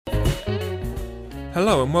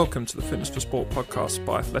Hello and welcome to the Fitness for Sport podcast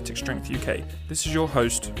by Athletic Strength UK. This is your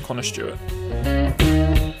host, Connor Stewart.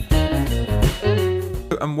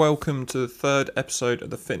 And welcome to the third episode of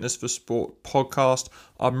the Fitness for Sport podcast.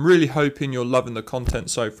 I'm really hoping you're loving the content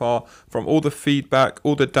so far. From all the feedback,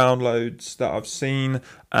 all the downloads that I've seen,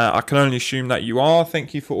 I can only assume that you are.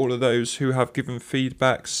 Thank you for all of those who have given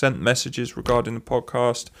feedback, sent messages regarding the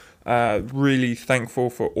podcast. Really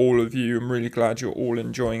thankful for all of you. I'm really glad you're all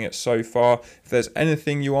enjoying it so far. If there's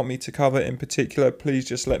anything you want me to cover in particular, please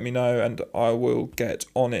just let me know and I will get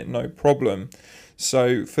on it, no problem.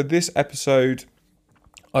 So for this episode,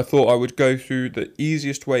 I thought I would go through the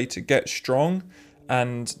easiest way to get strong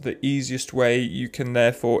and the easiest way you can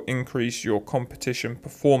therefore increase your competition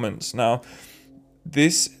performance. Now,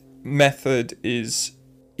 this method is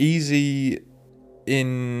easy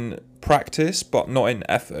in practice, but not in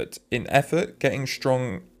effort. In effort, getting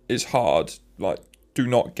strong is hard. Do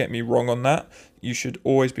not get me wrong on that. You should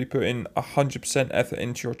always be putting 100% effort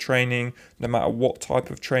into your training, no matter what type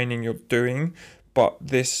of training you're doing. But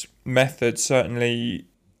this method certainly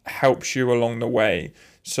helps you along the way.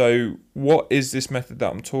 So what is this method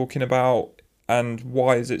that I'm talking about and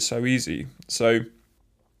why is it so easy? So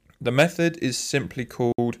the method is simply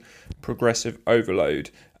called progressive overload,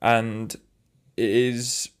 and it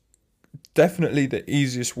is definitely the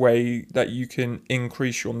easiest way that you can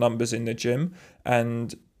increase your numbers in the gym.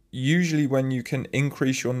 And usually when you can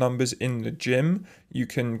increase your numbers in the gym, you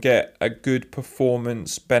can get a good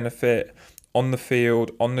performance benefit on the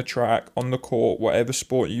field, on the track, on the court, whatever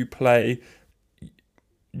sport you play.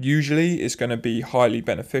 Usually it's going to be highly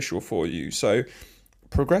beneficial for you. So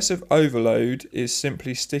progressive overload is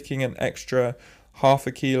simply sticking an extra half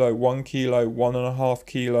a kilo, 1 kilo, 1.5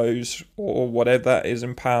 kilos, or whatever that is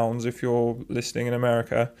in pounds if you're listening in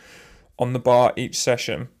America, on the bar each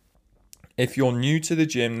session. If you're new to the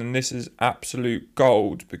gym, then this is absolute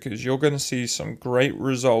gold because you're going to see some great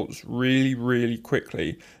results really, really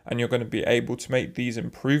quickly, and you're going to be able to make these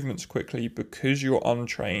improvements quickly because you're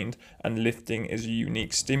untrained and lifting is a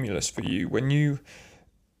unique stimulus for you. When you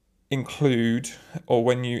include or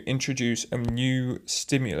when you introduce a new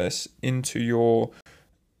stimulus into your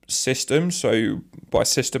system, so by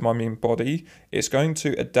system I mean body, it's going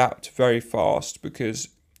to adapt very fast because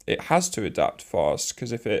it has to adapt fast,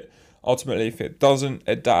 because if it doesn't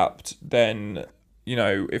adapt, then,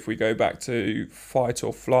 if we go back to fight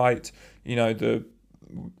or flight,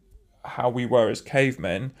 how we were as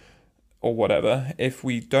cavemen or whatever, if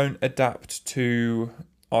we don't adapt to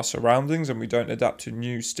our surroundings and we don't adapt to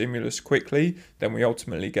new stimulus quickly, then we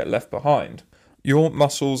ultimately get left behind. Your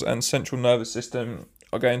muscles and central nervous system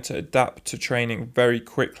are going to adapt to training very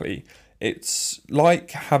quickly. It's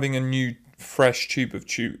like having a new fresh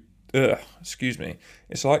It's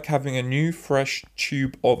like having a new fresh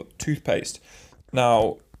tube of toothpaste.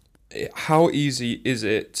 Now, how easy is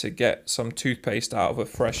it to get some toothpaste out of a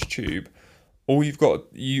fresh tube?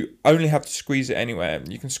 You only have to squeeze it anywhere.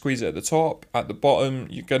 You can squeeze it at the top, at the bottom,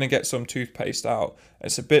 you're going to get some toothpaste out.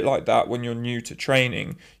 It's a bit like that when you're new to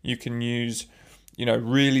training. You can use,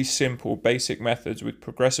 really simple basic methods with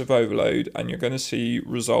progressive overload, and you're going to see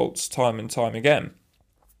results time and time again.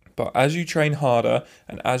 But as you train harder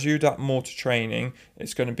and as you adapt more to training,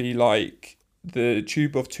 it's going to be like the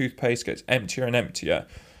tube of toothpaste gets emptier and emptier.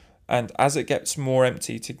 And as it gets more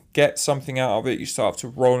empty, to get something out of it, you start to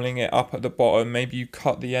rolling it up at the bottom. Maybe you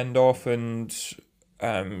cut the end off and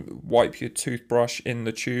wipe your toothbrush in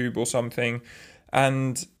the tube or something.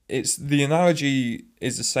 And the analogy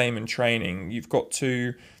is the same in training. You've got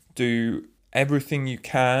to do everything you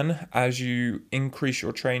can as you increase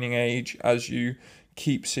your training age, as you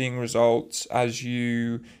keep seeing results, as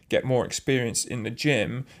you get more experience in the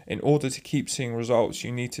gym. In order to keep seeing results,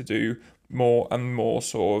 you need to do more and more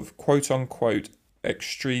sort of quote unquote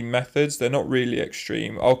extreme methods. They're not really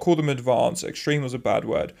extreme. I'll call them advanced. Extreme was a bad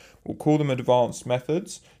word. We'll call them advanced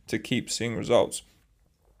methods to keep seeing results.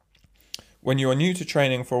 When you are new to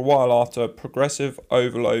training for a while after, progressive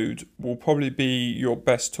overload will probably be your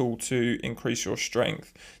best tool to increase your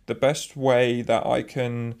strength. The best way that I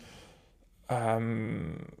can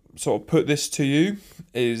sort of put this to you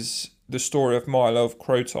is the story of Milo of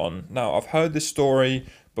Croton. Now, I've heard this story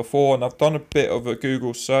before and I've done a bit of a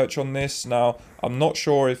Google search on this. Now, I'm not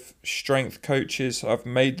sure if strength coaches have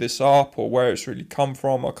made this up or where it's really come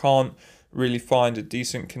from. I can't really find a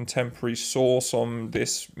decent contemporary source on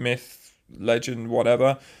this myth, legend,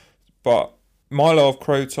 whatever. But Milo of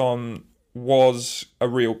Croton was a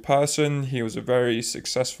real person. He was a very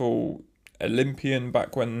successful Olympian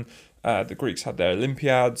back when the Greeks had their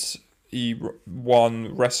Olympiads. He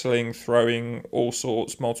won wrestling, throwing, all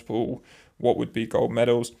sorts, multiple what would be gold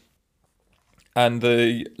medals. And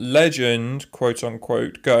the legend, quote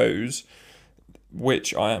unquote, goes,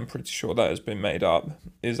 which I am pretty sure that has been made up,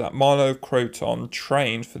 is that Milo Croton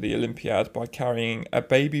trained for the Olympiad by carrying a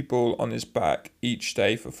baby bull on his back each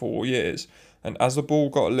day for 4 years. And as the bull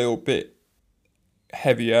got a little bit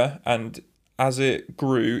heavier and as it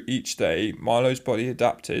grew each day, Milo's body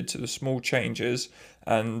adapted to the small changes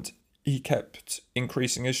and he kept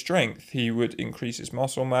increasing his strength. He would increase his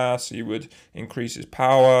muscle mass, he would increase his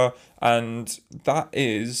power, and that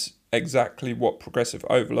is exactly what progressive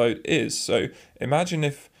overload is. So imagine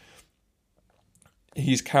if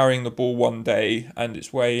he's carrying the ball one day and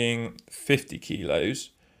it's weighing 50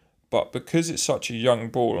 kilos, but because it's such a young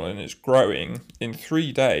ball and it's growing, in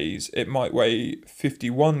 3 days it might weigh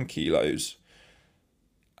 51 kilos.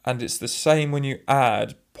 And it's the same when you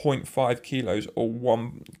add zero point 0.5 kilos or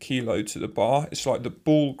 1 kilo to the bar. It's like the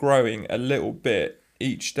ball growing a little bit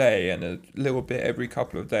each day and a little bit every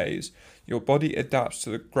couple of days. Your body adapts to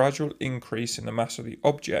the gradual increase in the mass of the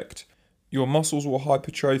object. Your muscles will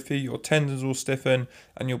hypertrophy, your tendons will stiffen,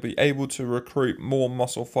 and you'll be able to recruit more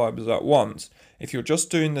muscle fibers at once. If you're just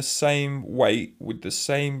doing the same weight with the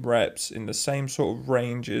same reps in the same sort of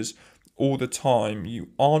ranges all the time, you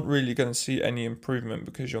aren't really going to see any improvement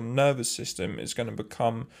because your nervous system is going to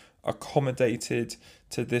become accommodated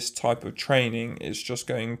to this type of training. It's just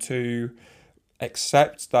going to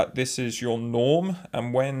accept that this is your norm,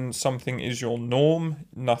 and when something is your norm,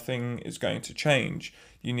 nothing is going to change.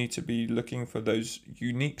 You need to be looking for those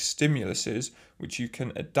unique stimuluses which you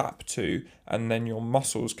can adapt to, and then your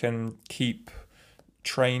muscles can keep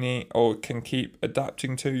training or can keep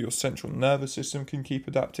adapting to, your central nervous system can keep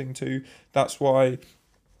adapting to. That's why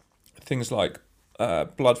things like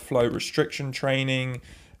blood flow restriction training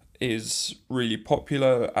is really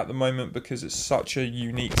popular at the moment, because it's such a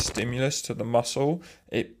unique stimulus to the muscle.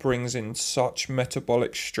 It brings in such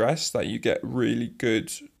metabolic stress that you get really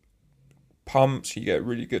good pumps, you get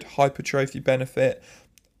really good hypertrophy benefit.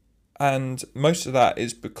 And most of that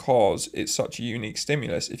is because it's such a unique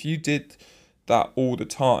stimulus. If you did that all the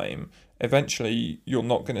time, eventually you're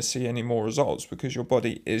not going to see any more results because your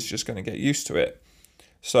body is just going to get used to it.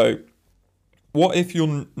 So what if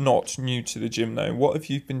you're not new to the gym though? What if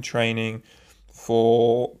you've been training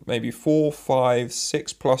for maybe 4, 5,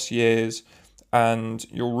 6+ years and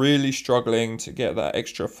you're really struggling to get that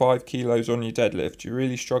extra 5 kilos on your deadlift? You're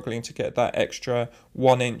really struggling to get that extra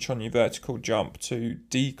 1 inch on your vertical jump, to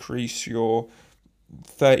decrease your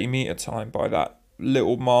 30-meter time by that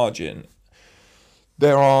little margin.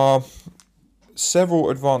 There are several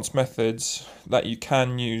advanced methods that you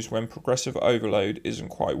can use when progressive overload isn't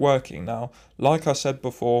quite working. Now, like I said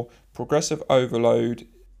before, progressive overload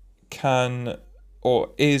can or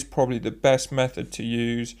is probably the best method to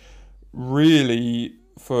use really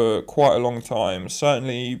for quite a long time,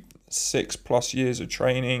 certainly 6+ years of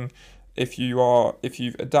training. If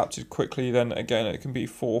you've adapted quickly, then again it can be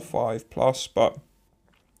 4, 5+. But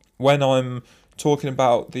when I'm talking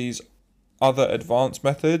about these other advanced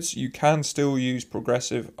methods, you can still use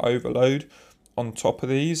progressive overload on top of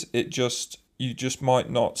these. You just might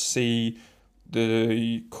not see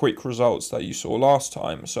the quick results that you saw last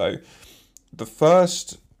time. So the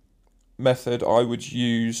first method I would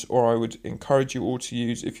use, or I would encourage you all to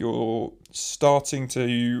use if you're starting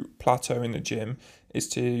to plateau in the gym, is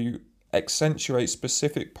to accentuate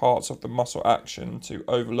specific parts of the muscle action to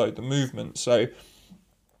overload the movement. So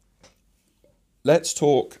let's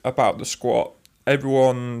talk about the squat.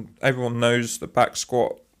 Everyone knows the back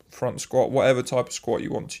squat, front squat, whatever type of squat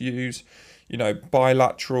you want to use.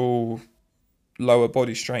 Bilateral lower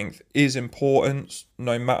body strength is important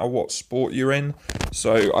no matter what sport you're in.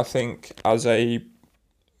 So I think as a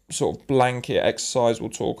sort of blanket exercise, we'll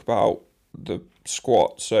talk about the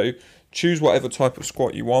squat. So choose whatever type of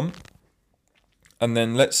squat you want. And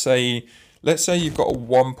then let's say you've got a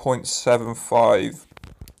 1.75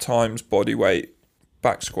 times body weight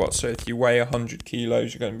back squat. So if you weigh 100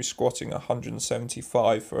 kilos, you're going to be squatting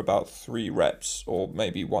 175 for about 3 reps, or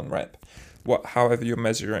maybe 1 rep, however you're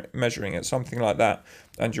measuring it, something like that.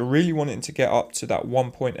 And you're really wanting to get up to that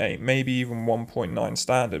 1.8, maybe even 1.9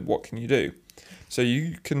 standard. What can you do? So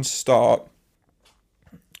you can start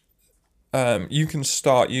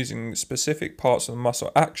using specific parts of the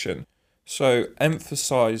muscle action. So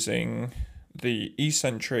emphasizing the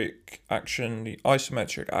eccentric action, the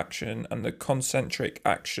isometric action, and the concentric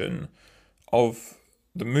action of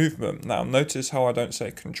the movement. Now, notice how I don't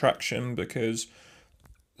say contraction, because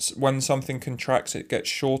when something contracts, it gets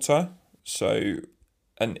shorter. So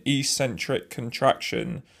an eccentric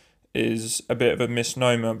contraction is a bit of a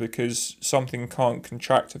misnomer, because something can't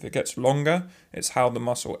contract if it gets longer. It's how the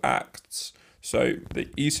muscle acts. So the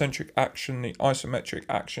eccentric action, the isometric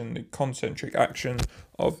action, the concentric action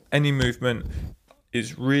of any movement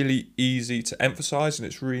is really easy to emphasize, and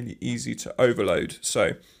it's really easy to overload.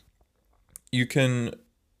 So you can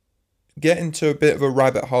get into a bit of a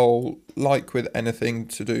rabbit hole, like with anything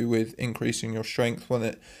to do with increasing your strength when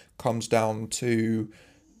it comes down to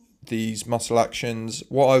these muscle actions.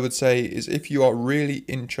 What I would say is, if you are really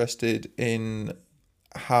interested in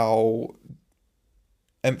how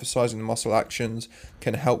emphasizing the muscle actions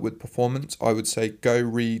can help with performance, I would say go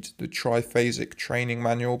read the Triphasic Training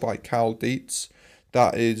Manual by Cal Dietz.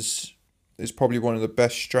 That is probably one of the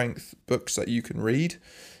best strength books that you can read,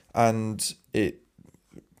 and it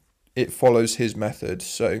follows his method.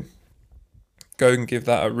 So go and give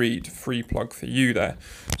that a read. Free plug for you there.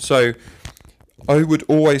 So I would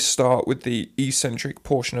always start with the eccentric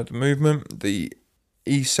portion of the movement. The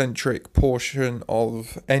eccentric portion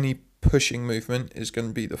of any pushing movement is going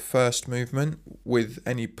to be the first movement. With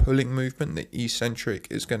any pulling movement, the eccentric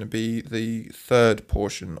is going to be the third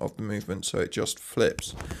portion of the movement, so it just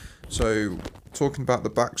flips. So talking about the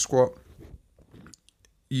back squat,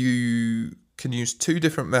 you can use two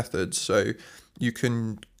different methods. So you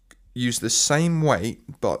can use the same weight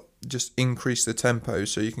but just increase the tempo,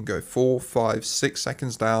 so you can go 4, 5, 6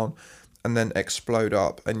 seconds down and then explode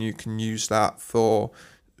up, and you can use that for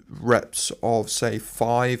reps of say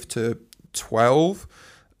 5 to 12.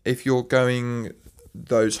 If you're going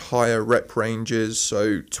those higher rep ranges,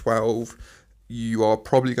 so 12, you are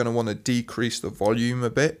probably going to want to decrease the volume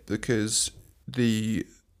a bit, because the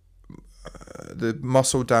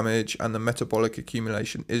muscle damage and the metabolic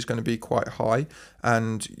accumulation is going to be quite high,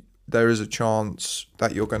 and there is a chance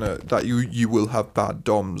that you will have bad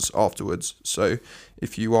DOMs afterwards. So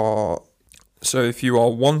if you are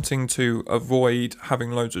wanting to avoid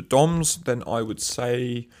having loads of DOMs, then I would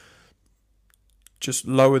say just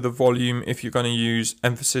lower the volume if you're going to use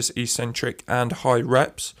emphasis, eccentric, and high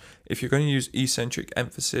reps. If you're going to use eccentric,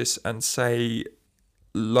 emphasis, and say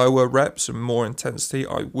lower reps and more intensity,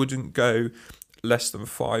 I wouldn't go less than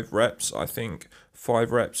 5 reps. I think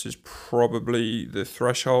 5 reps is probably the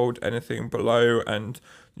threshold. Anything below and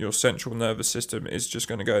your central nervous system is just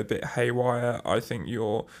going to go a bit haywire. I think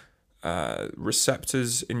your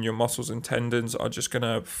receptors in your muscles and tendons are just going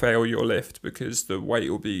to fail your lift, because the weight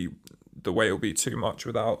will be too much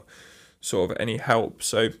without sort of any help.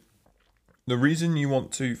 So the reason you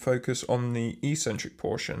want to focus on the eccentric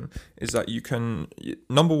portion is that you can,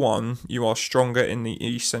 number one, you are stronger in the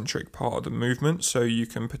eccentric part of the movement, so you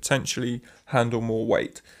can potentially handle more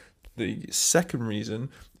weight. The second reason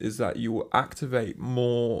is that you will activate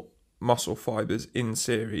more muscle fibers in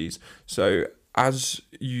series. So as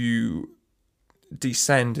you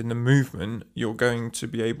descend in the movement, you're going to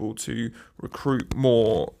be able to recruit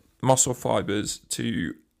more muscle fibers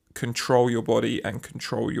to control your body and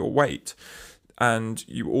control your weight. And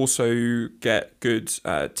you also get good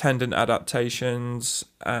tendon adaptations,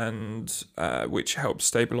 and which help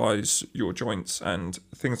stabilize your joints and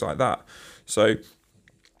things like that. So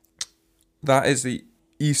that is the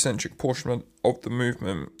eccentric portion of the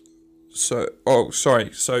movement. So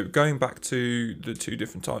going back to the two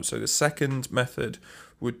different types. So the second method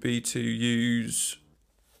would be to use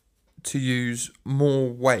more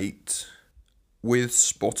weight with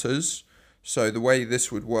spotters. So the way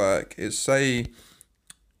this would work is,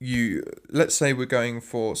 let's say we're going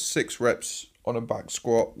for 6 reps on a back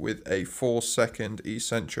squat with a 4-second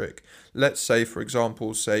eccentric. Let's say, for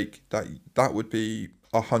example's sake, that would be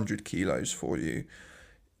 100 kilos for you.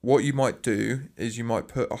 What you might do is you might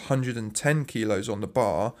put 110 kilos on the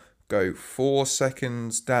bar, go 4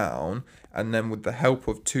 seconds down, and then with the help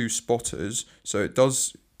of 2 spotters, so it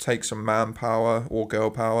does take some manpower or girl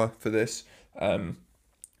power for this.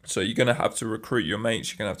 So you're going to have to recruit your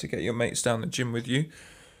mates. You're going to have to get your mates down the gym with you.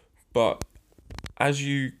 But as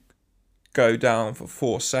you go down for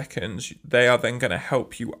 4 seconds, they are then going to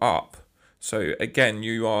help you up. So again,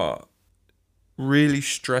 you are really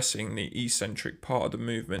stressing the eccentric part of the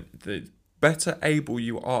movement. The better able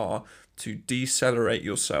you are to decelerate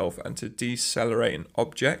yourself and to decelerate an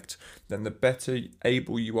object, then the better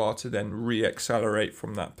able you are to then re-accelerate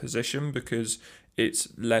from that position, because it's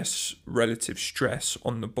less relative stress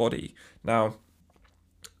on the body. Now,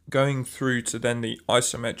 going through to then the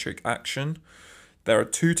isometric action, there are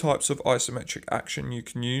 2 types of isometric action you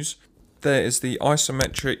can use. There is the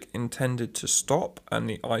isometric intended to stop and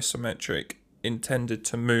the isometric intended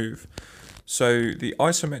to move. So the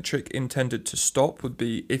isometric intended to stop would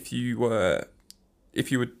be if you were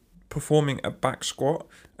performing a back squat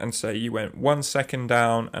and say you went 1 second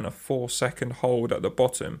down and a 4-second hold at the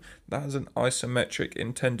bottom. That is an isometric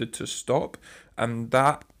intended to stop, and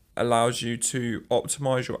that allows you to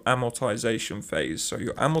optimize your amortization phase. So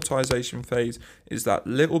your amortization phase is that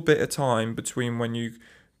little bit of time between when you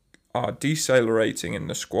are decelerating in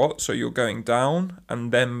the squat, so you're going down,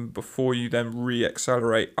 and then before you then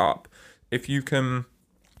re-accelerate up. If you can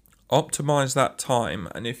optimize that time,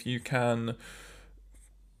 and if you can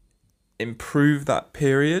improve that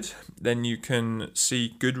period, then you can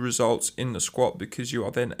see good results in the squat, because you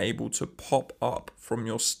are then able to pop up from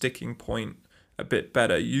your sticking point a bit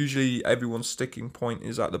better. Usually everyone's sticking point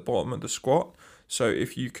is at the bottom of the squat, so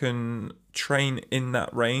if you can train in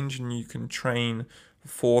that range and you can train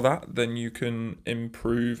for that, then you can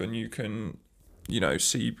improve and you can,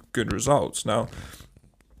 see good results. Now,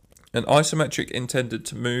 an isometric intended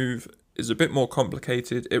to move is a bit more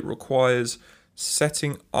complicated. It requires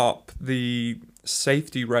setting up the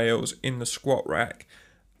safety rails in the squat rack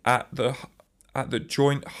at the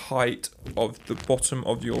joint height of the bottom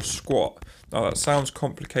of your squat. Now that sounds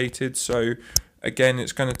complicated, so again,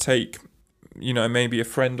 it's going to take maybe a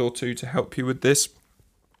friend or two to help you with this.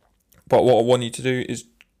 But what I want you to do is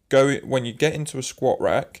when you get into a squat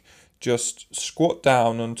rack, just squat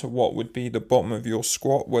down onto what would be the bottom of your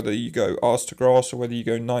squat, whether you go arse to grass or whether you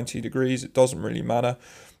go 90 degrees, it doesn't really matter.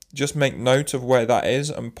 Just make note of where that is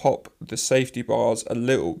and pop the safety bars a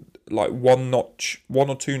little, like one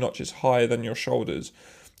or two notches higher than your shoulders.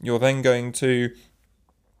 You're then going to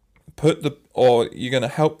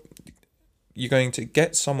you're going to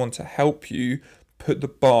get someone to help you put the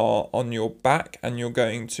bar on your back, and you're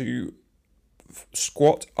going to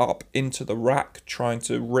squat up into the rack, trying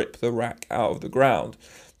to rip the rack out of the ground.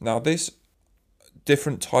 Now this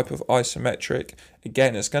different type of isometric,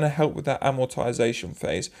 again, it's going to help with that amortization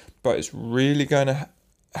phase, but it's really going to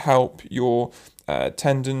help your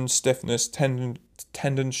tendon stiffness,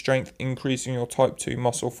 tendon strength, increasing your type 2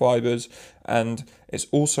 muscle fibers, and it's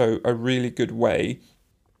also a really good way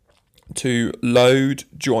to load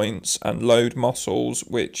joints and load muscles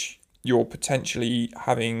which you're potentially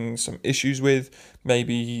having some issues with.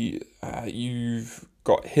 Maybe you've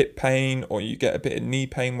got hip pain or you get a bit of knee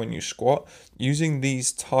pain when you squat. Using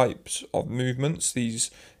these types of movements, these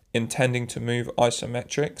intending to move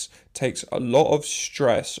isometrics, takes a lot of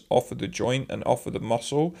stress off of the joint and off of the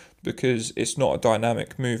muscle, because it's not a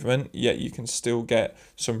dynamic movement, yet you can still get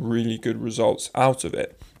some really good results out of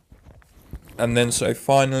it. And then so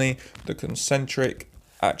finally, the concentric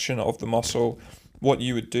action of the muscle. What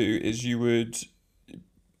you would do is you would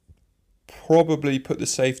probably put the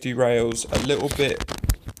safety rails a little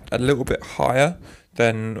bit higher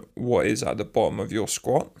than what is at the bottom of your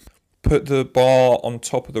squat. Put the bar on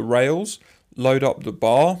top of the rails, load up the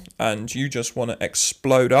bar, and you just want to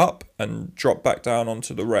explode up and drop back down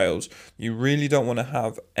onto the rails. You really don't want to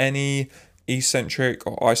have any eccentric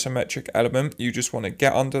or isometric element. You just want to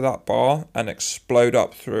get under that bar and explode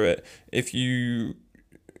up through it. If you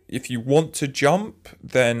want to jump,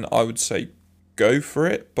 then I would say go for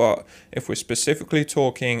it. But if we're specifically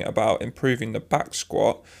talking about improving the back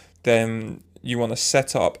squat, then you want to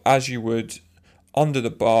set up as you would under the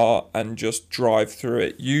bar and just drive through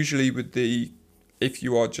it. Usually if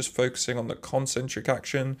you are just focusing on the concentric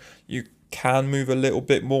action, you can move a little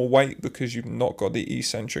bit more weight because you've not got the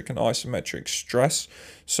eccentric and isometric stress.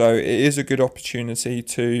 So it is a good opportunity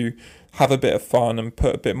to have a bit of fun and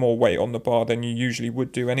put a bit more weight on the bar than you usually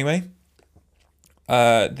would do anyway.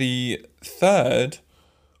 The third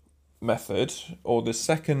method, or the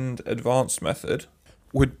second advanced method,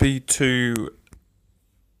 would be to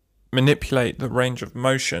manipulate the range of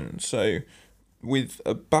motion. So with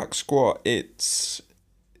a back squat, it's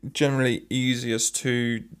generally easiest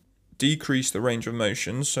to decrease the range of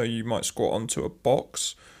motion. So you might squat onto a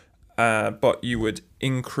box, but you would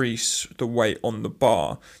increase the weight on the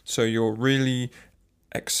bar. So you're really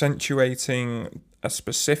accentuating a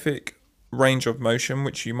specific range of motion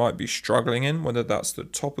which you might be struggling in, whether that's the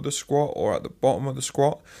top of the squat or at the bottom of the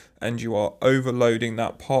squat, and you are overloading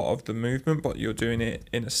that part of the movement, but you're doing it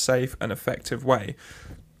in a safe and effective way.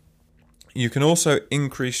 You can also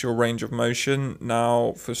increase your range of motion.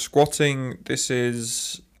 Now for squatting, this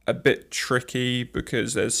is a bit tricky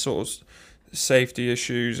because there's sort of safety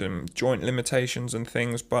issues and joint limitations and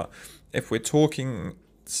things, but if we're talking,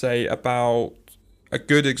 say, about a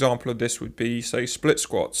good example of this would be, say, split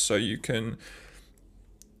squats. So you can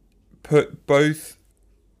put both,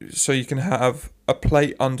 so you can have a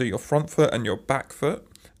plate under your front foot and your back foot,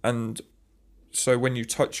 and so when you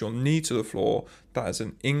touch your knee to the floor, that is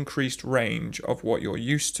an increased range of what you're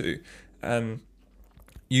used to. And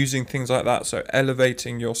using things like that, so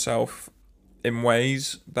elevating yourself in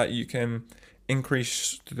ways that you can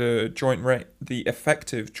increase the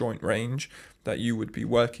effective joint range, that you would be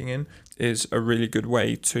working in is a really good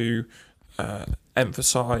way to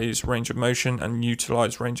emphasize range of motion and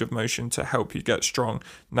utilize range of motion to help you get strong.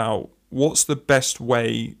 Now, what's the best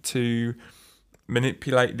way to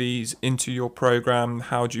manipulate these into your program?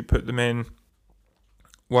 How do you put them in?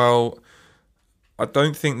 Well, I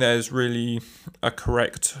don't think there's really a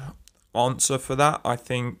correct answer for that. I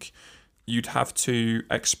think you'd have to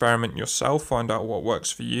experiment yourself, find out what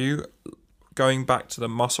works for you. Going back to the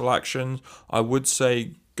muscle actions, I would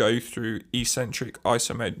say go through eccentric,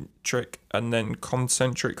 isometric, and then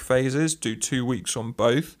concentric phases. Do 2 weeks on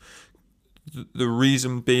both. The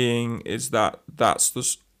reason being is that that's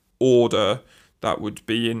the order that would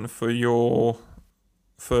be in for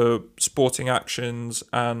sporting actions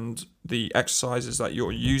and the exercises that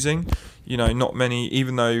you're using. Not many,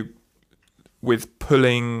 even though with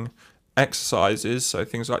pulling exercises, so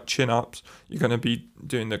things like chin-ups, you're going to be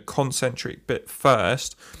doing the concentric bit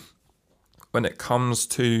first. When it comes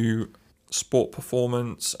to sport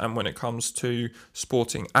performance and when it comes to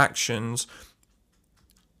sporting actions,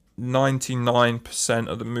 99%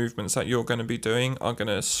 of the movements that you're going to be doing are going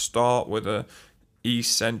to start with a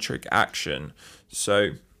eccentric action.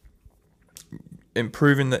 So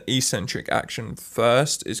improving the eccentric action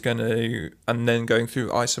first is going to, and then going through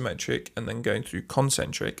isometric and then going through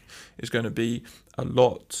concentric is going to be a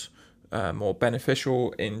lot more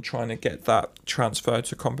beneficial in trying to get that transfer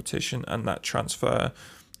to competition and that transfer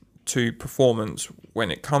to performance.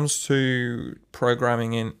 When it comes to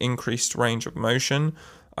programming in increased range of motion,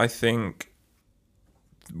 I think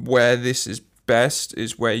where this is best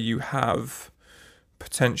is where you have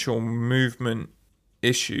potential movement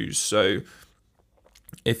issues. So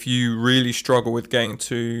if you really struggle with getting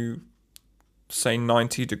to, say,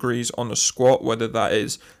 90 degrees on a squat, whether that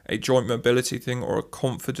is a joint mobility thing or a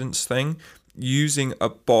confidence thing, using a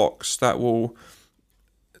box that will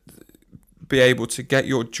be able to get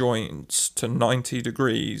your joints to 90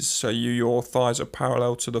 degrees so your thighs are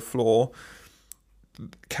parallel to the floor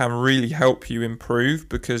can really help you improve,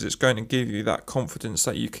 because it's going to give you that confidence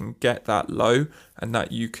that you can get that low and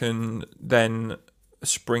that you can then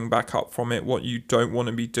spring back up from it. What you don't want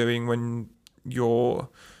to be doing when you're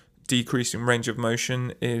decreasing range of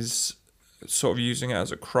motion is sort of using it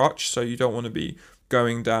as a crutch. So you don't want to be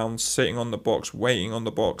going down, sitting on the box, waiting on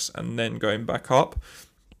the box, and then going back up.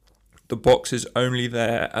 The box is only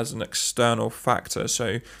there as an external factor.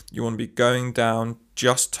 So you want to be going down,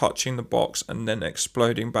 just touching the box, and then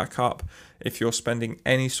exploding back up. If you're spending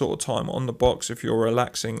any sort of time on the box, if you're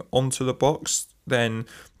relaxing onto the box, then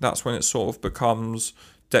that's when it sort of becomes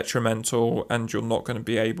detrimental and you're not going to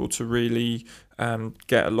be able to really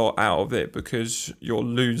get a lot out of it, because you're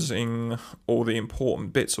losing all the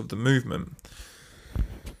important bits of the movement.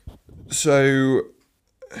 So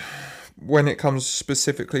when it comes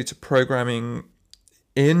specifically to programming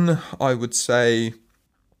in, I would say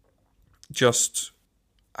just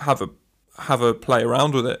have a play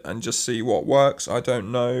around with it and just see what works. I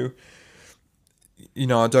don't know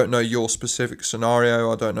your specific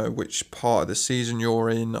scenario. I don't know which part of the season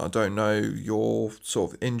you're in. I don't know your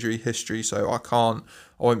sort of injury history, so I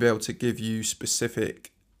won't be able to give you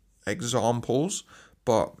specific examples.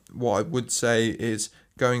 But what I would say is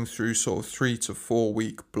going through sort of 3 to 4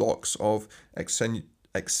 week blocks of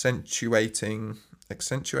accentuating.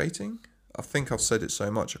 I think I've said it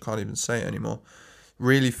so much I can't even say it anymore.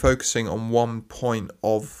 Really focusing on one point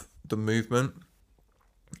of the movement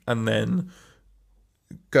and then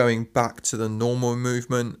going back to the normal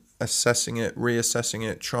movement, assessing it, reassessing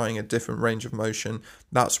it, trying a different range of motion.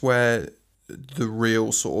 That's where the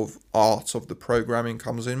real sort of art of the programming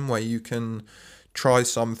comes in, where you can try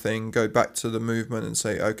something, go back to the movement and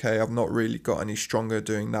say, okay, I've not really got any stronger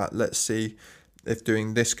doing that. Let's see if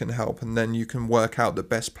doing this can help. And then you can work out the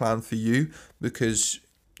best plan for you, because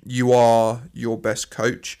you are your best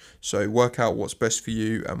coach. So work out what's best for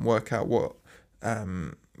you and work out what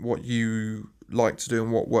you like to do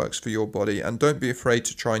and what works for your body. And don't be afraid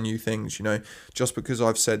to try new things. Just because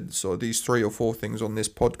I've said sort of these 3 or 4 things on this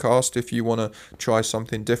podcast, if you want to try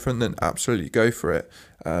something different, then absolutely go for it.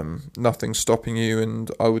 Nothing's stopping you, and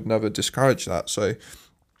I would never discourage that. So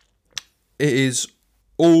it is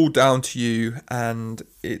all down to you, and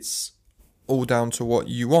it's all down to what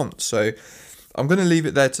you want. So I'm going to leave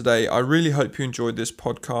it there today. I really hope you enjoyed this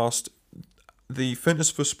podcast. The Fitness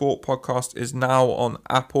for Sport podcast is now on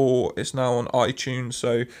Apple, it's now on iTunes,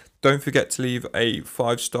 so don't forget to leave a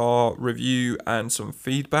 5-star review and some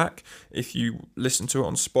feedback. If you listen to it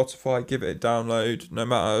on Spotify, give it a download. No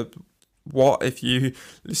matter what, if you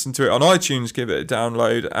listen to it on iTunes, give it a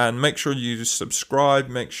download, and make sure you subscribe,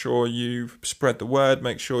 make sure you spread the word,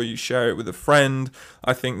 make sure you share it with a friend.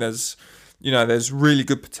 I think there's there's really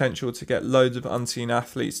good potential to get loads of unseen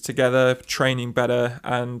athletes together, training better,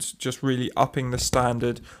 and just really upping the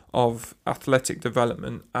standard of athletic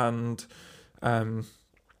development and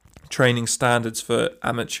training standards for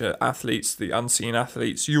amateur athletes, the unseen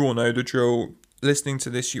athletes. You all know the drill. Listening to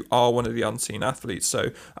this, you are one of the unseen athletes, so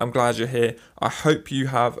I'm glad you're here. I hope you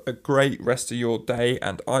have a great rest of your day,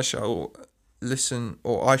 and I shall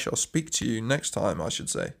speak to you next time, I should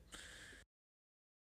say.